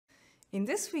In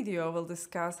this video, we'll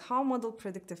discuss how model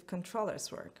predictive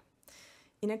controllers work.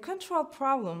 In a control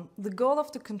problem, the goal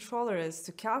of the controller is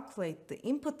to calculate the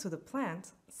input to the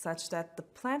plant such that the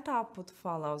plant output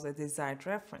follows a desired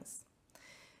reference.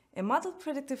 A model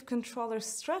predictive controller's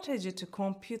strategy to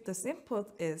compute this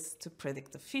input is to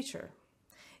predict the future.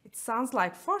 It sounds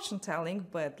like fortune telling,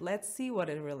 but let's see what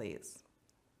it really is.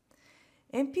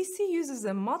 MPC uses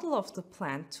a model of the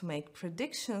plant to make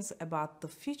predictions about the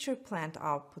future plant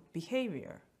output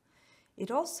behavior. It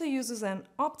also uses an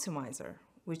optimizer,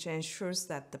 which ensures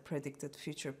that the predicted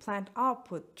future plant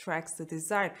output tracks the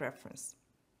desired reference.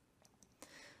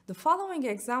 The following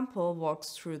example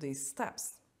walks through these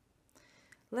steps.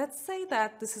 Let's say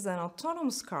that this is an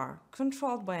autonomous car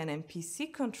controlled by an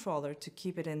MPC controller to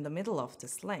keep it in the middle of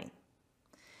this lane.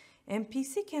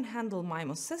 MPC can handle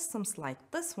MIMO systems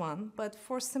like this one, but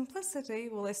for simplicity,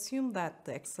 we'll assume that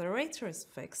the accelerator is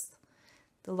fixed,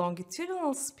 the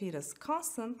longitudinal speed is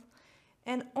constant,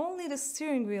 and only the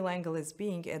steering wheel angle is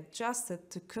being adjusted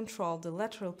to control the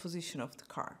lateral position of the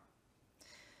car.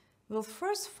 We'll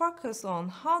first focus on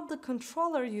how the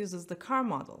controller uses the car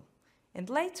model, and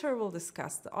later we'll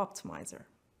discuss the optimizer.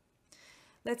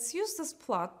 Let's use this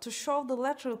plot to show the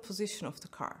lateral position of the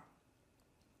car.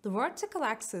 The vertical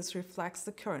axis reflects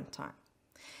the current time.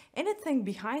 Anything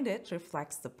behind it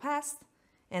reflects the past,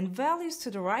 and values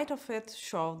to the right of it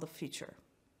show the future.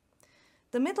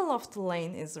 The middle of the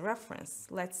lane is a reference.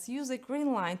 Let's use a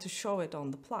green line to show it on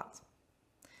the plot.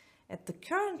 At the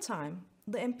current time,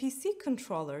 the MPC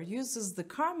controller uses the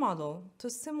car model to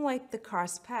simulate the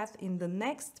car's path in the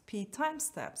next p time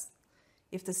steps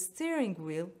if the steering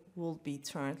wheel will be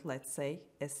turned, let's say,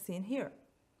 as seen here.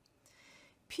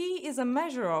 P is a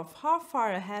measure of how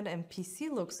far ahead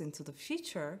MPC looks into the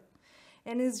future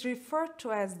and is referred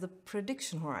to as the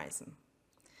prediction horizon.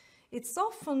 It's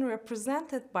often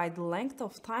represented by the length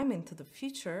of time into the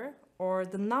future or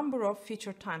the number of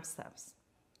future time steps.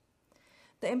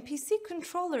 The MPC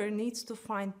controller needs to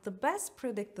find the best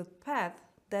predicted path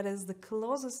that is the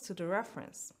closest to the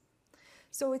reference.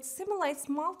 So it simulates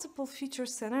multiple future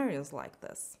scenarios like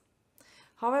this.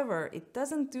 However, it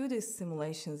doesn't do these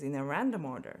simulations in a random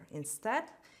order. Instead,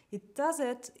 it does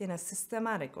it in a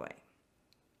systematic way.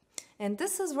 And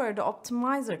this is where the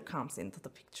optimizer comes into the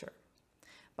picture.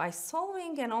 By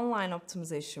solving an online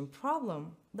optimization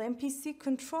problem, the MPC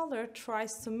controller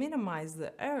tries to minimize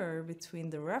the error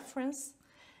between the reference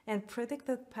and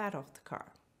predicted path of the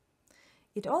car.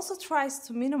 It also tries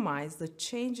to minimize the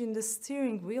change in the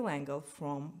steering wheel angle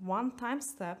from one time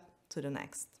step to the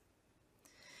next.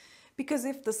 Because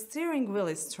if the steering wheel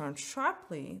is turned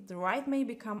sharply, the ride may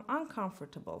become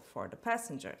uncomfortable for the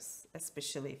passengers,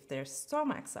 especially if their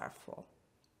stomachs are full.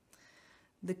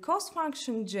 The cost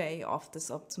function J of this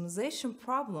optimization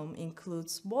problem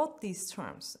includes both these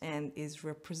terms and is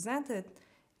represented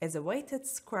as a weighted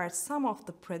squared sum of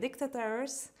the predicted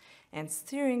errors and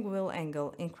steering wheel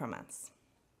angle increments.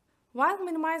 While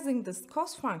minimizing this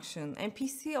cost function,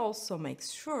 MPC also makes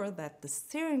sure that the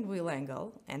steering wheel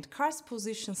angle and car's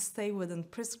position stay within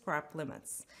prescribed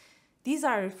limits. These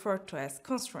are referred to as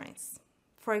constraints.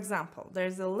 For example, there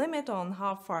is a limit on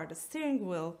how far the steering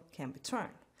wheel can be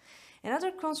turned.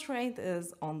 Another constraint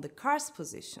is on the car's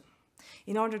position.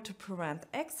 In order to prevent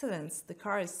accidents, the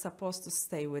car is supposed to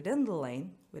stay within the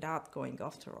lane without going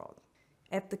off the road.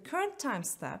 At the current time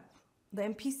step, the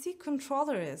MPC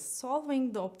controller is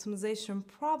solving the optimization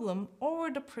problem over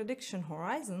the prediction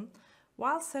horizon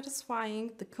while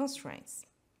satisfying the constraints.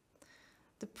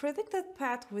 The predicted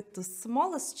path with the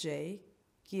smallest j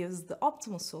gives the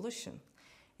optimal solution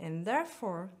and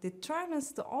therefore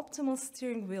determines the optimal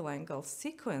steering wheel angle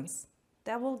sequence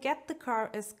that will get the car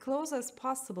as close as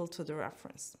possible to the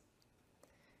reference.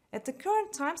 At the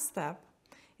current time step,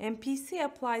 MPC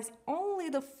applies only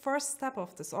the first step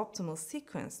of this optimal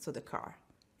sequence to the car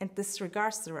and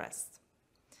disregards the rest.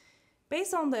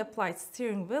 Based on the applied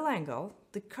steering wheel angle,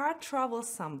 the car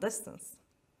travels some distance.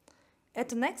 At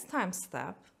the next time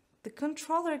step, the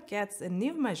controller gets a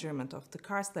new measurement of the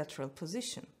car's lateral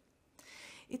position.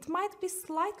 It might be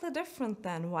slightly different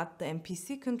than what the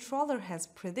MPC controller has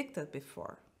predicted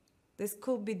before. This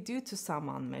could be due to some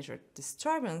unmeasured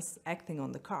disturbance acting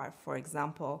on the car. For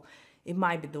example, it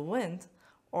might be the wind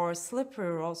or a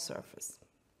slippery road surface.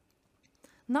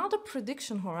 Now the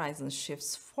prediction horizon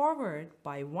shifts forward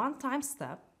by one time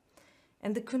step,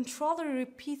 and the controller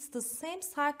repeats the same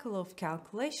cycle of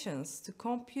calculations to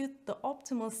compute the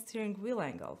optimal steering wheel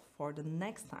angle for the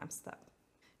next time step.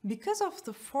 Because of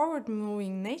the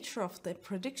forward-moving nature of the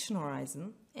prediction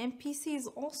horizon, MPC is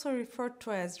also referred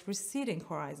to as receding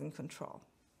horizon control.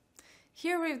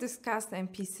 Here we've discussed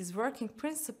MPC's working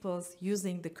principles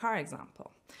using the car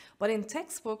example, but in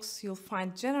textbooks you'll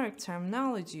find generic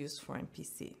terminology used for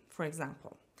MPC. For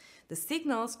example, the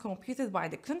signals computed by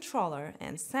the controller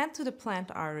and sent to the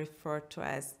plant are referred to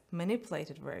as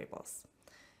manipulated variables,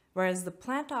 whereas the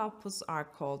plant outputs are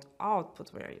called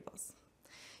output variables.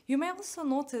 You may also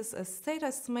notice a state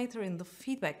estimator in the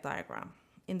feedback diagram.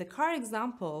 In the car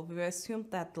example, we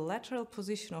assumed that the lateral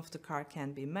position of the car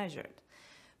can be measured.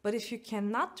 But if you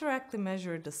cannot directly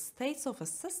measure the states of a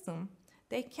system,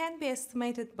 they can be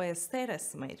estimated by a state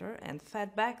estimator and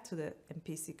fed back to the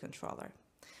MPC controller.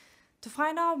 To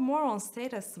find out more on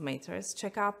state estimators,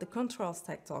 check out the Controls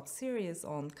Tech Talk series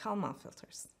on Kalman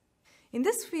filters. In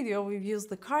this video, we've used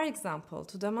the car example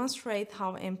to demonstrate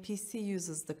how MPC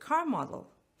uses the car model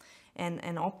and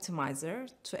an optimizer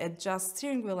to adjust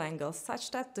steering wheel angles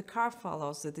such that the car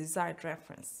follows the desired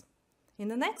reference. In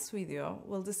the next video,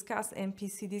 we'll discuss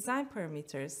MPC design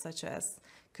parameters such as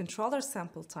controller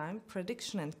sample time,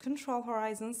 prediction and control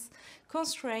horizons,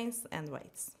 constraints, and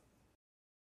weights.